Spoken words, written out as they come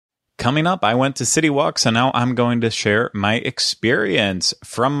Coming up, I went to CityWalk, so now I'm going to share my experience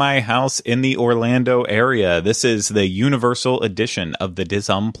from my house in the Orlando area. This is the Universal edition of the Diz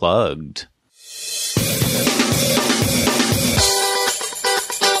Unplugged.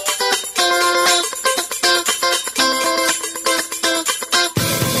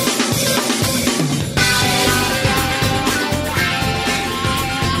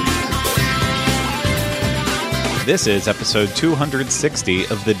 This is episode 260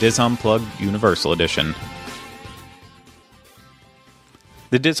 of the Diz Unplugged Universal Edition.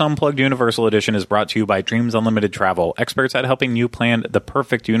 The Diz Unplugged Universal Edition is brought to you by Dreams Unlimited Travel, experts at helping you plan the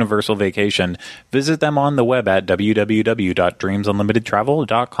perfect Universal vacation. Visit them on the web at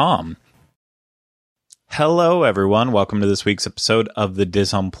www.dreamsunlimitedtravel.com. Hello, everyone. Welcome to this week's episode of the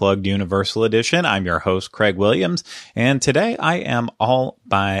Diz Unplugged Universal Edition. I'm your host, Craig Williams, and today I am all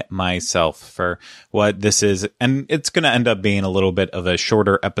by myself for what this is, and it's going to end up being a little bit of a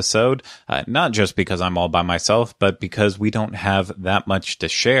shorter episode, not just because I'm all by myself, but because we don't have that much to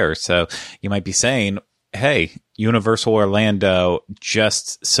share. So you might be saying, hey, Universal Orlando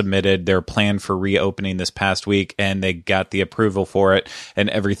just submitted their plan for reopening this past week, and they got the approval for it, and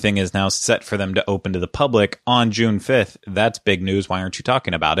everything is now set for them to open to the public on June 5th. That's big news. Why aren't you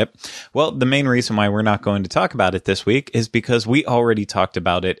talking about it? Well, the main reason why we're not going to talk about it this week is because we already talked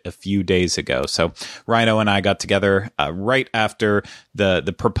about it a few days ago. So Rhino and I got together right after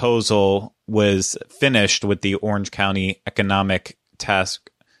the proposal was finished with the Orange County Economic Task.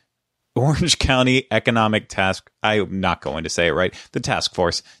 I'm not going to say it right. The task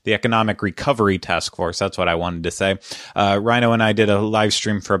force, the Economic Recovery Task Force. That's what I wanted to say. Rhino and I did a live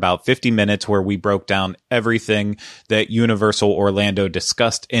stream for about 50 minutes where we broke down everything that Universal Orlando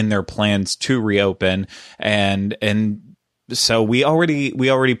discussed in their plans to reopen, and so we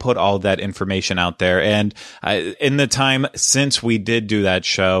already put all that information out there. And in the time since we did do that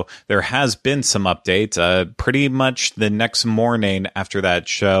show, there has been some updates. Pretty much the next morning after that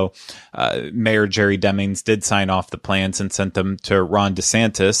show, Mayor Jerry Demings did sign off the plans and sent them to Ron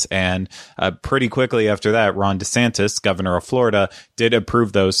DeSantis. And pretty quickly after that, Ron DeSantis, governor of Florida, did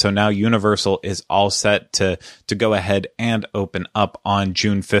approve those. So now Universal is all set to go ahead and open up on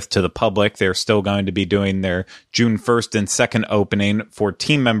June 5th to the public. They're still going to be doing their June 1st and second opening for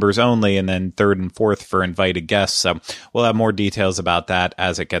team members only, and then third and fourth for invited guests. So we'll have more details about that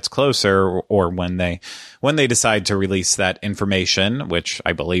as it gets closer, or when they decide to release that information, which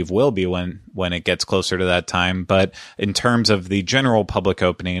I believe will be when it gets closer to that time. But in terms of the general public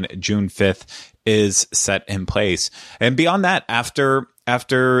opening, June 5th is set in place. And beyond that, after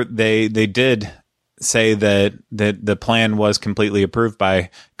they did say that the plan was completely approved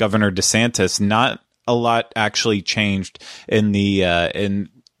by Governor DeSantis, not a lot actually changed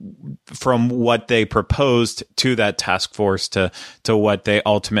from what they proposed to that task force to what they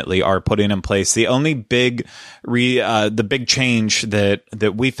ultimately are putting in place. The only big change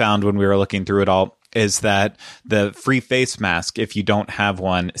that we found when we were looking through it all is that the free face mask, if you don't have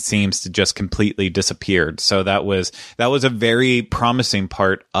one, seems to just completely disappeared. So that was a very promising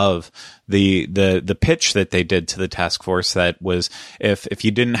part of the pitch that they did to the task force. That was, if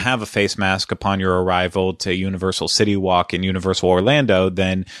you didn't have a face mask upon your arrival to Universal CityWalk in Universal Orlando,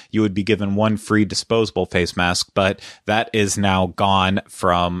 then you would be given one free disposable face mask. But that is now gone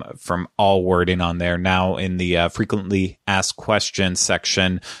from all wording on there. Now in the frequently asked questions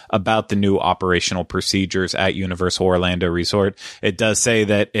section about the new operational procedures at Universal Orlando Resort, it does say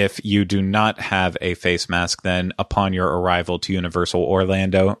that if you do not have a face mask, then upon your arrival to Universal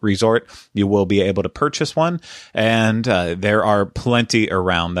Orlando Resort, you will be able to purchase one, and there are plenty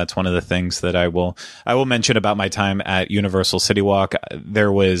around. That's one of the things that I will mention about my time at Universal CityWalk.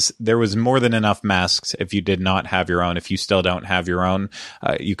 There was more than enough masks if you did not have your own. If you still don't have your own,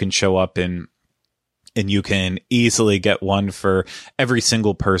 you can show up and you can easily get one for every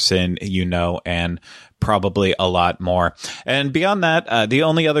single person you know, and probably a lot more. And beyond that, the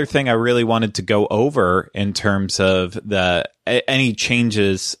only other thing I really wanted to go over in terms of any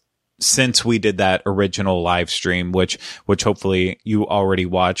changes since we did that original live stream, which hopefully you already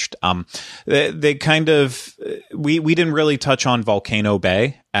watched, they kind of, we didn't really touch on Volcano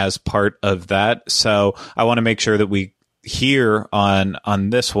Bay as part of that. So I want to make sure that we here on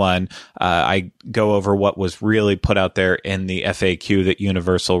this one, I go over what was really put out there in the FAQ that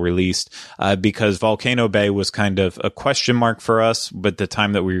Universal released, because Volcano Bay was kind of a question mark for us. But the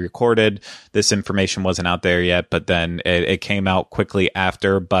time that we recorded, this information wasn't out there yet, but then it came out quickly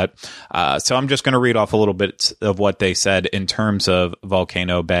after. But so I'm just going to read off a little bit of what they said in terms of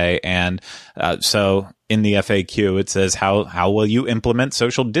Volcano Bay. And so in the FAQ, it says, how will you implement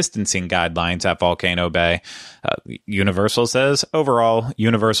social distancing guidelines at Volcano Bay? Universal says, overall,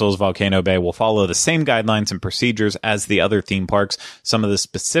 Universal's Volcano Bay will follow the same guidelines and procedures as the other theme parks. Some of the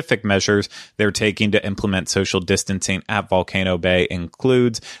specific measures they're taking to implement social distancing at Volcano Bay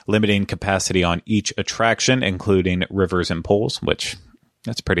includes limiting capacity on each attraction, including rivers and pools, which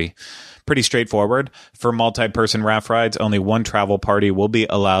that's pretty straightforward. For multi-person raft rides, only one travel party will be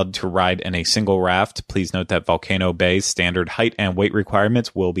allowed to ride in a single raft. Please note that Volcano Bay's standard height and weight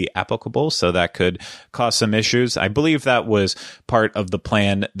requirements will be applicable, so that could cause some issues. I believe that was part of the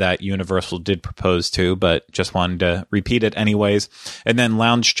plan that Universal did propose to, but just wanted to repeat it anyways. And then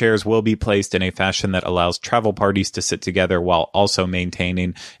lounge chairs will be placed in a fashion that allows travel parties to sit together while also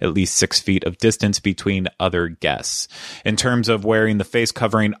maintaining at least 6 feet of distance between other guests. In terms of wearing the face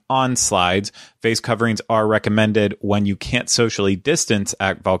covering on slides, face coverings are recommended when you can't socially distance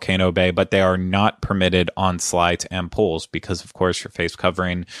at Volcano Bay, but they are not permitted on slides and pools because, of course, your face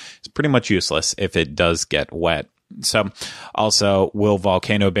covering is pretty much useless if it does get wet. So also, will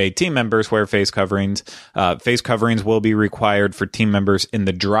Volcano Bay team members wear face coverings? Face coverings will be required for team members in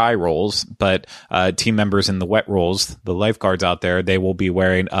the dry rolls, but team members in the wet rolls, the lifeguards out there, they will be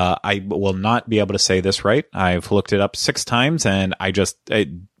wearing, I will not be able to say this right. I've looked it up 6 times and it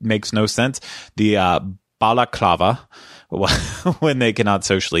makes no sense. The balaclava, when they cannot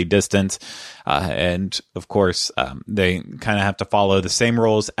socially distance. And of course, they kind of have to follow the same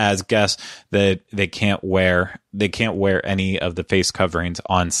rules as guests that they can't wear any of the face coverings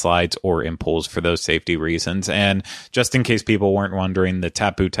on slides or in pools for those safety reasons. And just in case people weren't wondering, the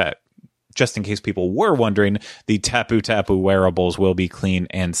Tapu Tapu wearables will be clean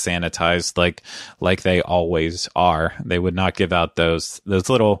and sanitized like they always are. They would not give out those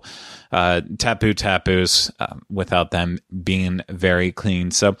little Tapu Tapus without them being very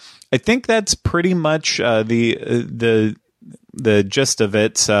clean. So I think that's pretty much the gist of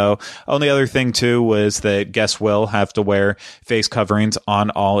it. So only other thing too was that guests will have to wear face coverings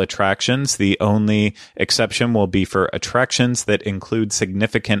on all attractions. The only exception will be for attractions that include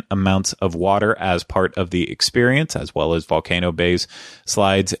significant amounts of water as part of the experience, as well as Volcano Bay's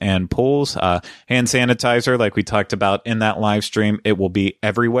slides and pools. Hand sanitizer, like we talked about in that live stream, it will be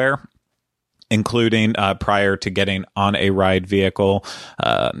everywhere, including prior to getting on a ride vehicle.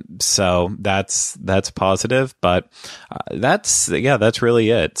 So that's positive, but that's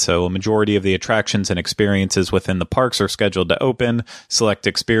really it. So a majority of the attractions and experiences within the parks are scheduled to open. Select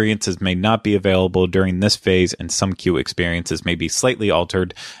experiences may not be available during this phase, and some queue experiences may be slightly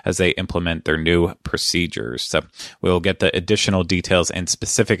altered as they implement their new procedures. So we'll get the additional details and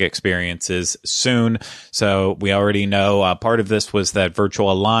specific experiences soon. So we already know part of this was that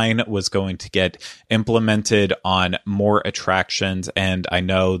Virtual Line was going to get implemented on more attractions, and I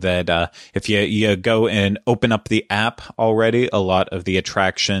know that if you go and open up the app already, a lot of the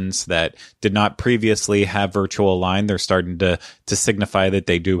attractions that did not previously have Virtual Line, they're starting to signify that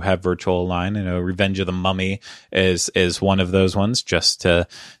they do have Virtual Line. I know Revenge of the Mummy is one of those ones, just to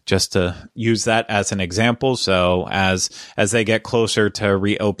use that as an example. So as they get closer to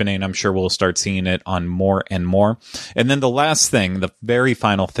reopening, I'm sure we'll start seeing it on more and more. And then the last thing, the very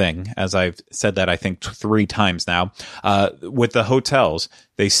final thing, as I've said that I think 3 times now, with the hotels,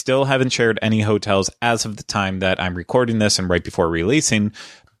 they still haven't shared any hotels as of the time that I'm recording this and right before releasing.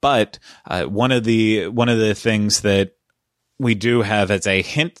 But one of the things that we do have as a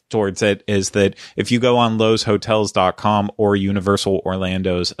hint towards it is that if you go on loweshotels.com or Universal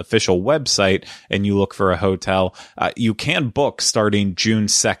Orlando's official website and you look for a hotel, you can book starting June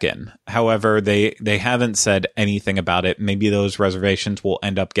 2nd. However, they haven't said anything about it. Maybe those reservations will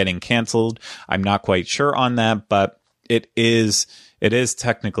end up getting canceled. I'm not quite sure on that, but it is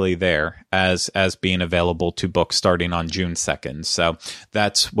technically there as being available to book starting on June 2nd. So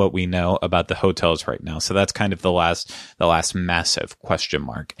that's what we know about the hotels right now. So that's kind of the last massive question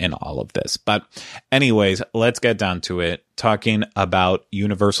mark in all of this. But anyways, let's get down to it, talking about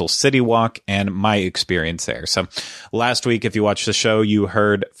Universal CityWalk and my experience there. So last week, if you watched the show, you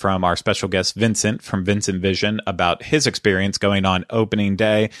heard from our special guest, Vincent from Vincent Vision, about his experience going on opening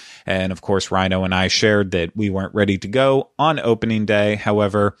day. And of course, Rhino and I shared that we weren't ready to go on opening day.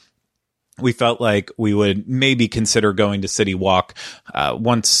 However, we felt like we would maybe consider going to CityWalk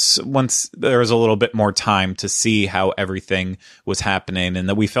once there was a little bit more time to see how everything was happening, and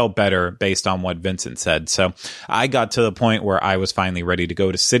that we felt better based on what Vincent said. So I got to the point where I was finally ready to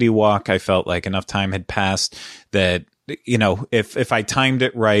go to CityWalk. I felt like enough time had passed that if I timed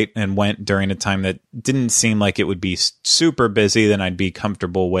it right and went during a time that didn't seem like it would be super busy, then I'd be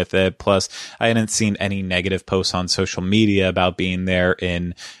comfortable with it. Plus, I hadn't seen any negative posts on social media about being there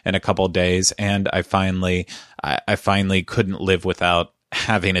in a couple of days, and I finally couldn't live without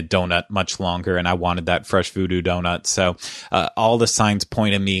having a donut much longer, and I wanted that fresh voodoo donut. So all the signs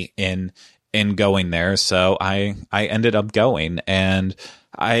pointed me in going there, so I ended up going, and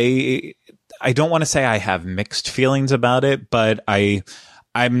I don't want to say I have mixed feelings about it, but I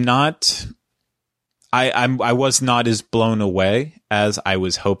was not as blown away as I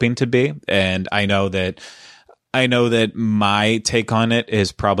was hoping to be, and I know that my take on it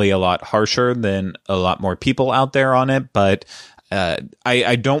is probably a lot harsher than a lot more people out there on it, but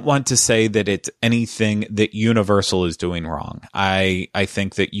I don't want to say that it's anything that Universal is doing wrong. I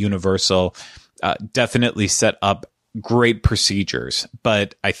think that Universal definitely set up great procedures,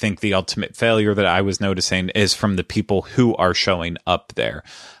 but I think the ultimate failure that I was noticing is from the people who are showing up there.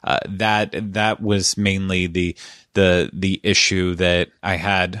 That was mainly the issue that I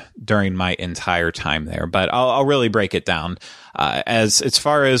had during my entire time there. But I'll really break it down. As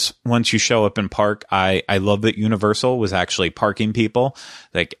far as once you show up and park, I love that Universal was actually parking people.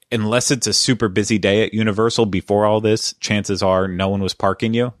 Like, unless it's a super busy day at Universal before all this, chances are no one was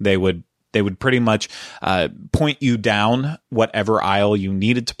parking you. They would pretty much point you down whatever aisle you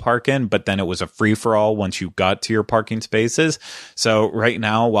needed to park in, but then it was a free-for-all once you got to your parking spaces. So right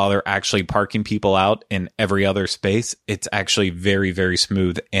now, while they're actually parking people out in every other space, it's actually very, very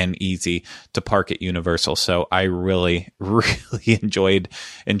smooth and easy to park at Universal. So I really, really enjoyed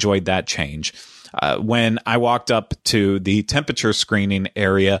that change. When I walked up to the temperature screening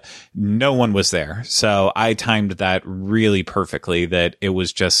area, no one was there. So I timed that really perfectly, that it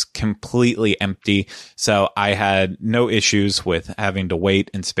was just completely empty. So I had no issues with having to wait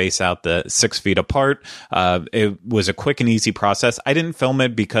and space out the 6 feet apart. It was a quick and easy process. I didn't film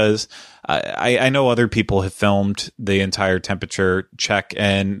it because I know other people have filmed the entire temperature check,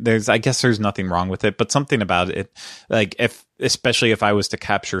 and I guess there's nothing wrong with it, but something about it, like especially if I was to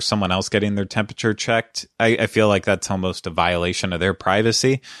capture someone else getting their temperature checked, I feel like that's almost a violation of their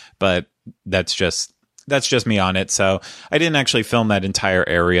privacy, but that's just me on it. So I didn't actually film that entire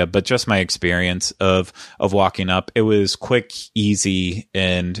area, but just my experience of walking up. It was quick, easy,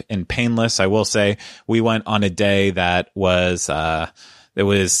 and painless. I will say we went on a day that was, it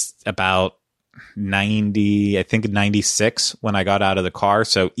was about 90, I think 96 when I got out of the car.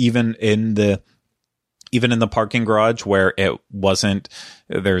 So even in the parking garage where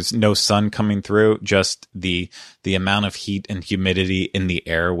there's no sun coming through, just the amount of heat and humidity in the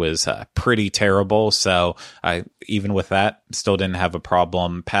air was pretty terrible. So even with that, still didn't have a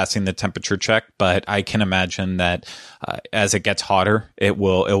problem passing the temperature check. But I can imagine that as it gets hotter, it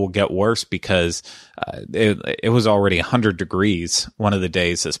will get worse, because it was already 100 degrees one of the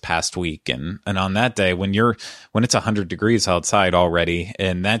days this past week, and on that day when it's 100 degrees outside already,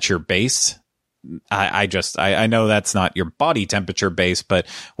 and that's your base. I know that's not your body temperature base, but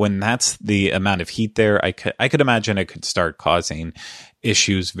when that's the amount of heat there, I could imagine it could start causing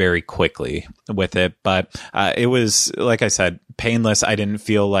issues very quickly with it. But it was, like I said, painless. I didn't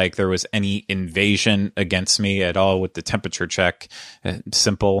feel like there was any invasion against me at all with the temperature check.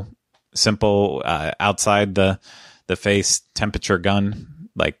 Simple outside the face temperature gun.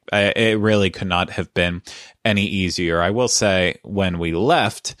 Like, it really could not have been any easier. I will say, when we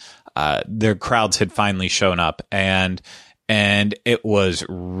left, the crowds had finally shown up, and it was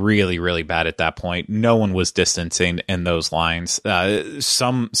really, really bad at that point. No one was distancing in those lines.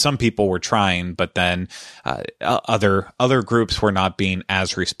 Some people were trying, but then other groups were not being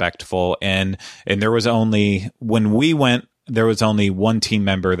as respectful. And there was when we went, there was only one team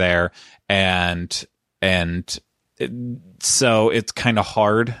member there, and so it's kind of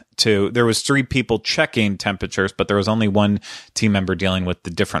hard there was 3 people checking temperatures, but there was only one team member dealing with the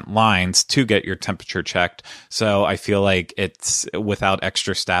different lines to get your temperature checked. So I feel like it's, without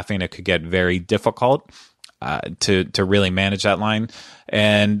extra staffing, it could get very difficult to really manage that line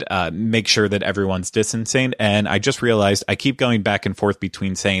and make sure that everyone's distancing. And I just realized I keep going back and forth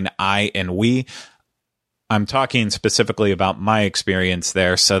between saying I and we. I'm talking specifically about my experience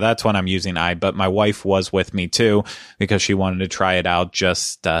there, so that's when I'm using I, but my wife was with me too, because she wanted to try it out,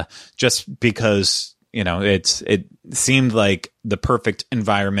 just because, it seemed like the perfect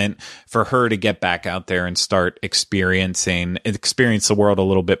environment for her to get back out there and start experience the world a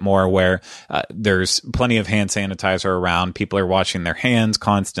little bit more, where there's plenty of hand sanitizer around, people are washing their hands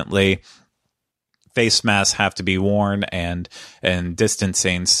constantly, face masks have to be worn, and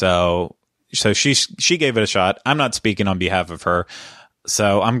distancing. So she gave it a shot. I'm not speaking on behalf of her.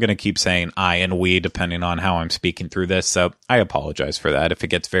 So I'm going to keep saying I and we depending on how I'm speaking through this. So I apologize for that if it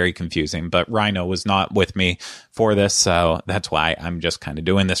gets very confusing. But Rhino was not with me for this, so that's why I'm just kind of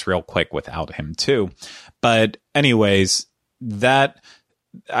doing this real quick without him too. But anyways, that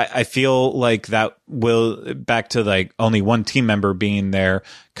I feel like that will back to like only one team member being there,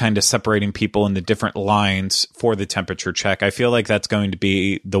 kind of separating people in the different lines for the temperature check. I feel like that's going to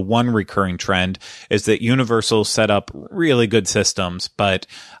be the one recurring trend, is that Universal set up really good systems, but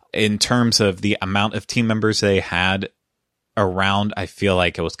in terms of the amount of team members they had around, I feel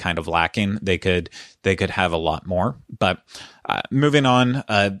like it was kind of lacking. They could have a lot more. But moving on,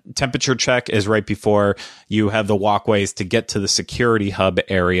 temperature check is right before you have the walkways to get to the security hub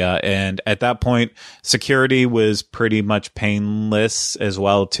area, and at that point, security was pretty much painless as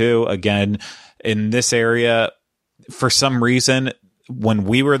well too. Again, in this area, for some reason, when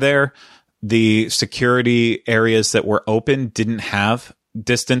we were there, the security areas that were open didn't have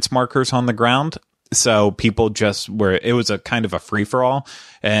distance markers on the ground. So people just were, it was a kind of a free for all.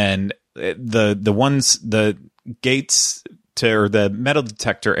 And the gates to, or the metal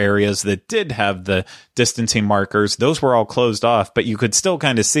detector areas that did have the distancing markers, those were all closed off, but you could still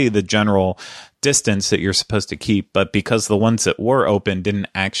kind of see the general distance that you're supposed to keep. But because the ones that were open didn't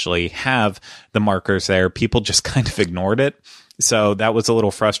actually have the markers there, people just kind of ignored it. So that was a little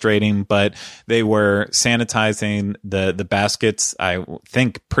frustrating, but they were sanitizing the baskets, I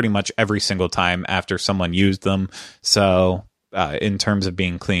think, pretty much every single time after someone used them. So in terms of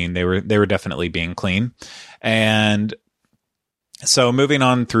being clean, they were definitely being clean. And so moving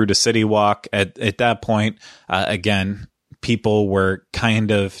on through to CityWalk, at that point, again, people were kind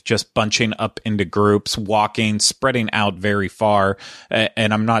of just bunching up into groups, walking, spreading out very far.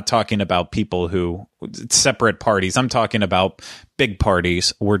 And I'm not talking about people who separate parties. I'm talking about big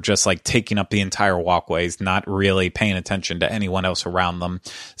parties were just like taking up the entire walkways, not really paying attention to anyone else around them.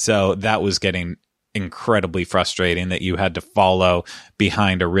 So that was getting incredibly frustrating, that you had to follow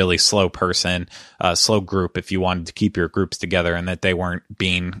behind a really slow person, slow group, if you wanted to keep your groups together, and that they weren't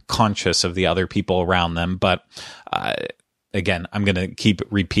being conscious of the other people around them. But again, I'm going to keep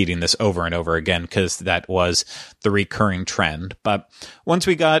repeating this over and over again because that was the recurring trend. But once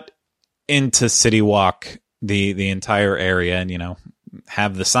we got into CityWalk, the entire area, and, you know,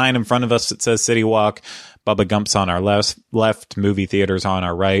 have the sign in front of us that says CityWalk, Bubba Gump's on our left, movie theaters on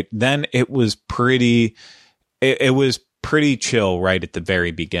our right, then it was pretty chill right at the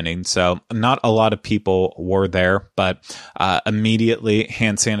very beginning. So not a lot of people were there, but immediately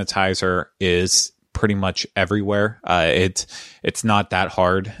hand sanitizer is pretty much everywhere. It's not that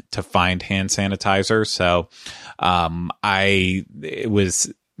hard to find hand sanitizer. So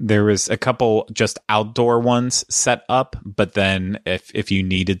there was a couple just outdoor ones set up, but then if you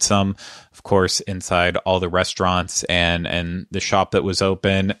needed some, of course, inside all the restaurants and the shop that was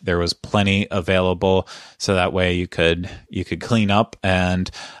open, there was plenty available. So that way you could clean up.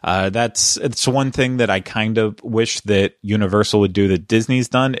 And it's one thing that I kind of wish that Universal would do that Disney's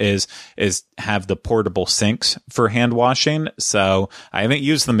done is have the portable sinks for hand washing. So I haven't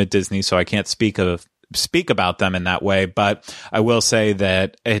used them at Disney, so I can't speak about them in that way, but I will say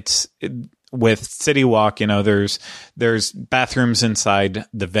that with CityWalk, you know, there's bathrooms inside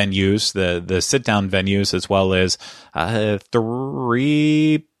the venues, the sit down venues, as well as 2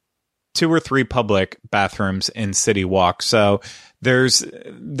 or 3 public bathrooms in CityWalk. So there's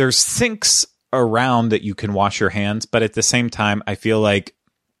sinks around that you can wash your hands, but at the same time, I feel like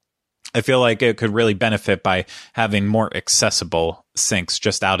it could really benefit by having more accessible sinks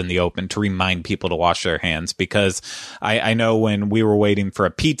just out in the open to remind people to wash their hands. Because I know when we were waiting for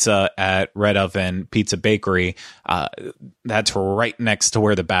a pizza at Red Oven Pizza Bakery, that's right next to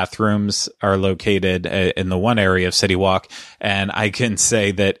where the bathrooms are located in the one area of CityWalk. And I can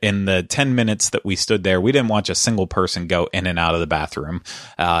say that in the 10 minutes that we stood there, we didn't watch a single person go in and out of the bathroom.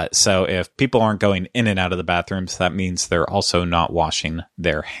 So if people aren't going in and out of the bathrooms, that means they're also not washing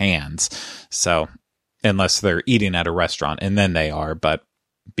their hands. So unless they're eating at a restaurant, and then they are. But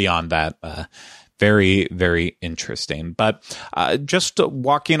beyond that, very, very interesting. But just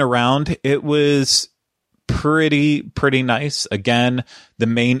walking around, it was pretty nice. Again, the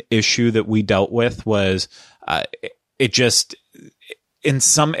main issue that we dealt with was it just, in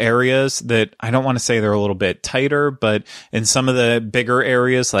some areas that I don't want to say they're a little bit tighter, but in some of the bigger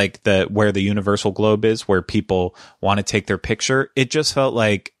areas, like where the Universal Globe is, where people want to take their picture, it just felt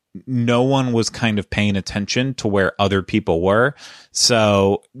like no one was kind of paying attention to where other people were.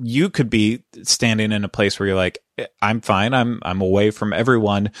 So you could be standing in a place where you're like, I'm fine, I'm away from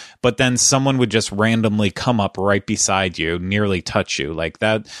everyone, but then someone would just randomly come up right beside you, nearly touch you. Like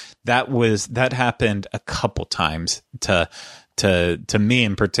that happened a couple times to to me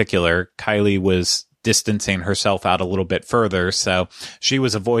in particular. Kylie was distancing herself out a little bit further, so she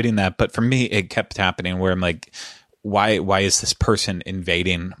was avoiding that. But for me, it kept happening where I'm like, why is this person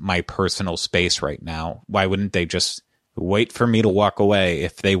invading my personal space right now? Why wouldn't they just wait for me to walk away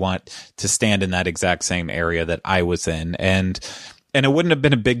if they want to stand in that exact same area that I was in? And it wouldn't have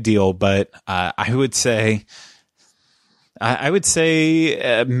been a big deal, but I would say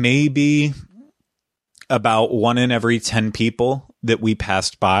maybe about 1 in every 10 people that we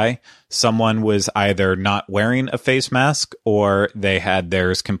passed by, someone was either not wearing a face mask or they had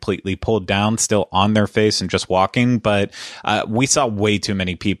theirs completely pulled down, still on their face and just walking. But we saw way too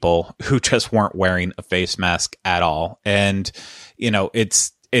many people who just weren't wearing a face mask at all. And,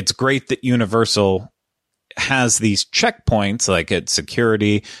 it's great that Universal has these checkpoints, like at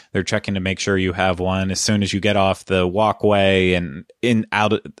security. They're checking to make sure you have one as soon as you get off the walkway and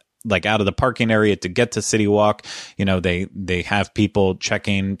out of the parking area to get to CityWalk. They have people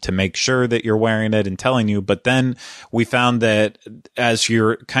checking to make sure that you're wearing it and telling you. But then we found that as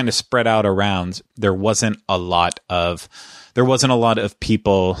you're kind of spread out around, there wasn't a lot of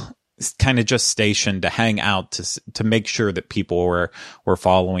people kind of just stationed to hang out to make sure that people were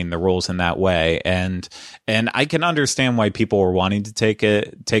following the rules in that way. And I can understand why people were wanting to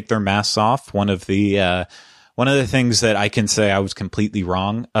take their masks off. One of the things that I can say I was completely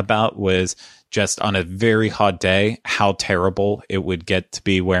wrong about was just on a very hot day, how terrible it would get to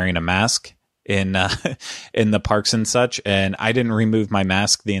be wearing a mask in the parks and such. And I didn't remove my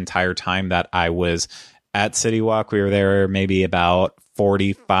mask the entire time that I was at CityWalk. We were there maybe about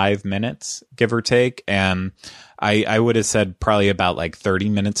 45 minutes, give or take. And I would have said probably about like 30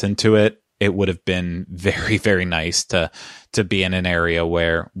 minutes into it, it would have been very, very nice to be in an area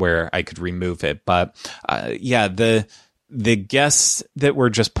where I could remove it. But the guests that were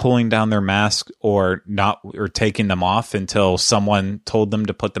just pulling down their mask or taking them off until someone told them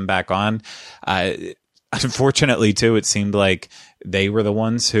to put them back on, unfortunately too, it seemed like they were the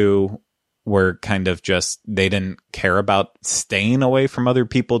ones who were kind of they didn't care about staying away from other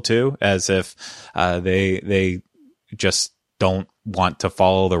people too, as if they just don't want to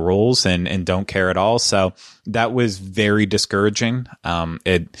follow the rules and don't care at all. So that was very discouraging.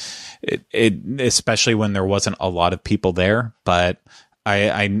 It especially when there wasn't a lot of people there, but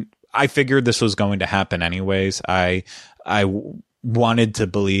I figured this was going to happen anyways. I wanted to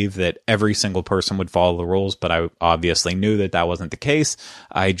believe that every single person would follow the rules, but I obviously knew that wasn't the case.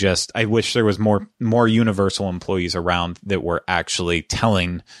 I wish there was more Universal employees around that were actually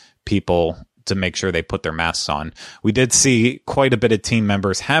telling people to make sure they put their masks on. We did see quite a bit of team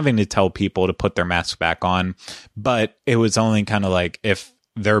members having to tell people to put their masks back on, but it was only kind of like if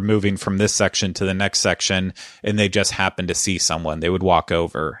they're moving from this section to the next section and they just happen to see someone, they would walk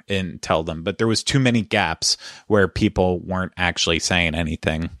over and tell them. But there was too many gaps where people weren't actually saying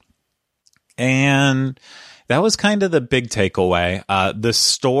anything. And that was kind of the big takeaway. The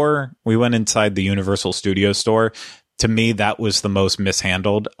store, we went inside the Universal Studios store. To me, that was the most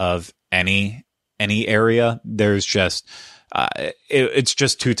mishandled of any area. There's just it's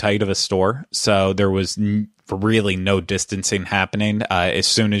just too tight of a store, so there was really no distancing happening. As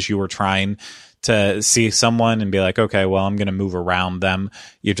soon as you were trying to see someone and be like, okay, well, I'm going to move around them,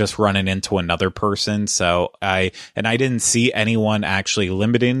 you're just running into another person. So I didn't see anyone actually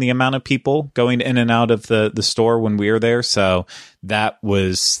limiting the amount of people going in and out of the store when we were there. So that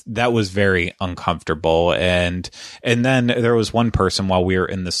was very uncomfortable. And then there was one person while we were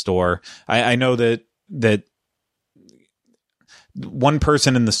in the store. I know that one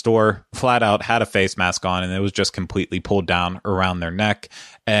person in the store flat out had a face mask on and it was just completely pulled down around their neck,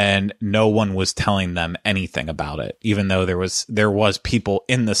 and no one was telling them anything about it, even though there was people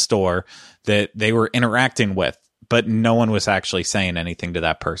in the store that they were interacting with, but no one was actually saying anything to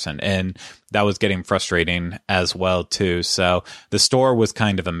that person. And that was getting frustrating as well too. So the store was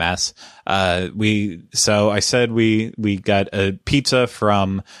kind of a mess. So I said we got a pizza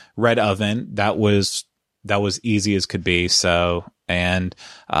from Red Oven. That was easy as could be. So, and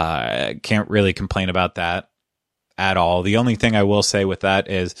can't really complain about that at all. The only thing I will say with that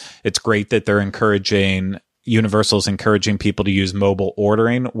is it's great that Universal's encouraging people to use mobile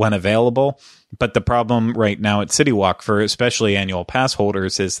ordering when available. But the problem right now at CityWalk for especially annual pass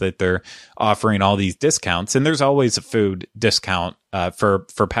holders is that they're offering all these discounts, and there's always a food discount for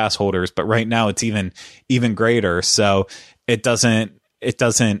pass holders. But right now it's even greater. So it doesn't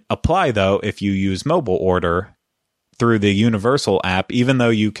apply, though, if you use mobile order through the Universal app. Even though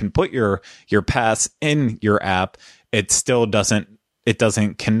you can put your pass in your app, it still doesn't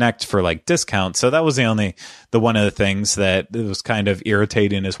connect for like discounts. So that was one of the things that was kind of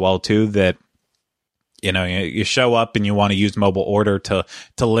irritating as well too, that you show up and you want to use mobile order to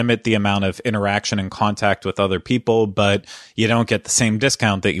limit the amount of interaction and contact with other people, but you don't get the same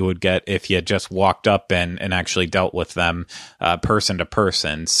discount that you would get if you just walked up and actually dealt with them person to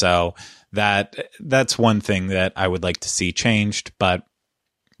person. So that's one thing that I would like to see changed, but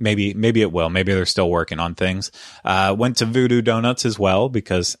maybe it will. Maybe they're still working on things. Went to Voodoo Donuts as well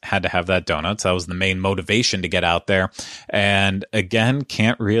because had to have that donuts. That was the main motivation to get out there. And again,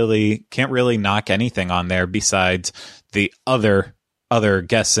 can't really knock anything on there besides the other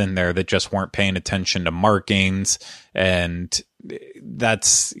guests in there that just weren't paying attention to markings. And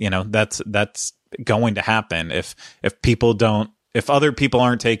that's going to happen if people don't. If other people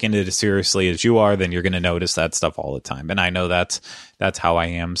aren't taking it as seriously as you are, then you're going to notice that stuff all the time. And I know that's how I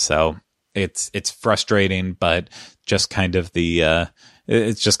am. So it's frustrating, but just kind of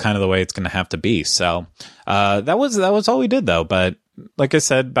it's just kind of the way it's going to have to be. So that was all we did though. But like I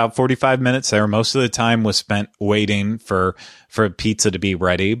said, about 45 minutes there. Most of the time was spent waiting for pizza to be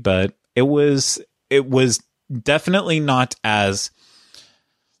ready, but it was definitely not as.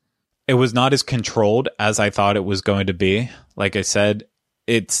 It was not as controlled as I thought it was going to be. Like I said,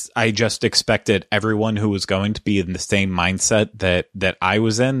 I just expected everyone who was going to be in the same mindset that I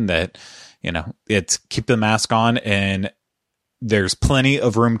was in, that, it's keep the mask on and there's plenty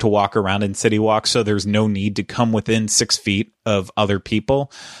of room to walk around in CityWalk. So there's no need to come within 6 feet of other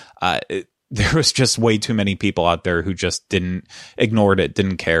people. There was just way too many people out there who just ignored it,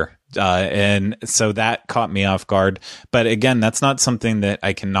 didn't care. And so that caught me off guard. But again, that's not something that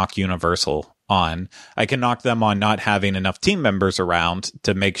I can knock Universal on. I can knock them on not having enough team members around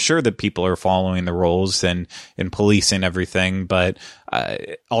to make sure that people are following the rules and policing everything. But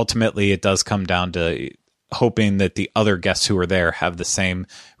ultimately, it does come down to hoping that the other guests who are there have the same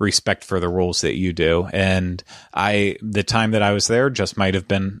respect for the rules that you do. And the time that I was there just might have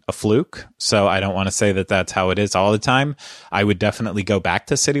been a fluke. So I don't want to say that that's how it is all the time. I would definitely go back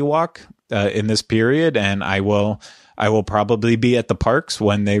to CityWalk in this period, and I will probably be at the parks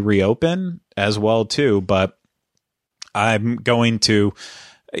when they reopen as well too. But I'm going to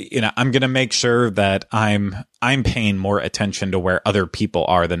make sure that I'm paying more attention to where other people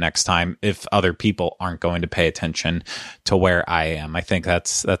are the next time if other people aren't going to pay attention to where I am. I think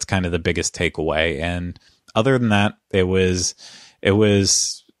that's kind of the biggest takeaway. And other than that, it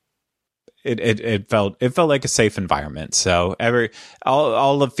felt like a safe environment. So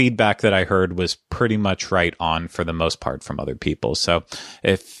all the feedback that I heard was pretty much right on for the most part from other people. So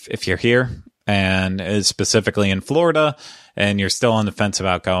if you're here and specifically in Florida and you're still on the fence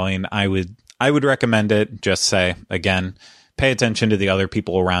about going, I would recommend it. Just say, again, pay attention to the other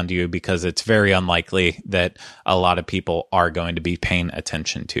people around you, because it's very unlikely that a lot of people are going to be paying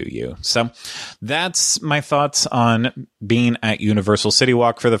attention to you. So that's my thoughts on being at Universal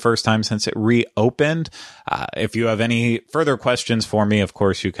CityWalk for the first time since it reopened. If you have any further questions for me, of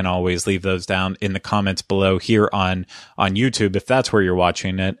course, you can always leave those down in the comments below here on YouTube, if that's where you're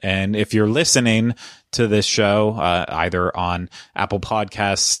watching it. And if you're listening to this show, either on Apple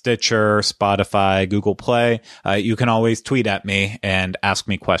Podcasts, Stitcher, Spotify, Google Play, you can always tweet at me and ask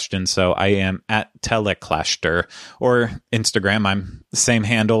me questions. So I am at Teleclaster, or Instagram. I'm the same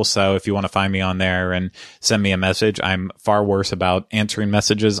handle. So if you want to find me on there and send me a message, I'm far worse about answering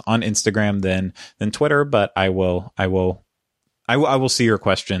messages on Instagram than Twitter, but I will see your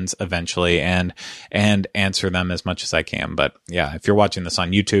questions eventually and answer them as much as I can. But yeah, if you're watching this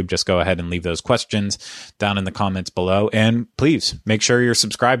on YouTube, just go ahead and leave those questions down in the comments below. And please make sure you're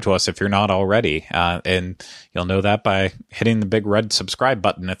subscribed to us if you're not already. And you'll know that by hitting the big red subscribe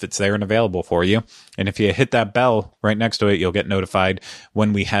button if it's there and available for you. And if you hit that bell right next to it, you'll get notified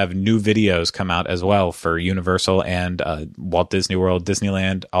when we have new videos come out as well for Universal and Walt Disney World,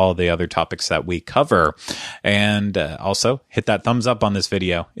 Disneyland, all the other topics that we cover. And also hit that thumbs up on this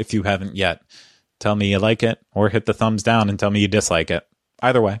video if you haven't yet. Tell me you like it, or hit the thumbs down and tell me you dislike it.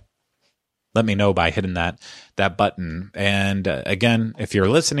 Either way, let me know by hitting that button. And again, if you're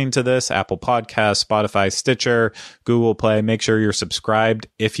listening to this, Apple Podcasts, Spotify, Stitcher, Google Play, make sure you're subscribed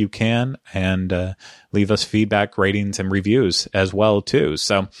if you can, and leave us feedback, ratings, and reviews as well too.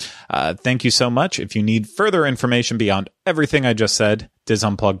 So thank you so much. If you need further information beyond everything I just said,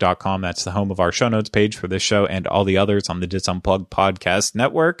 DizUnplugged.com. That's the home of our show notes page for this show and all the others on the Diz Unplugged podcast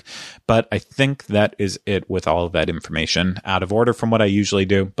network. But I think that is it with all of that information, out of order from what I usually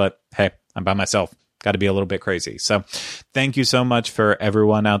do. But hey, I'm by myself. Got to be a little bit crazy. So thank you so much for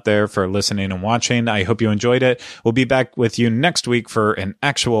everyone out there for listening and watching. I hope you enjoyed it. We'll be back with you next week for an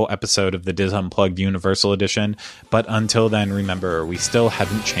actual episode of the Diz Unplugged Universal Edition. But until then, remember, we still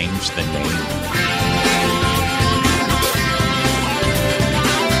haven't changed the name.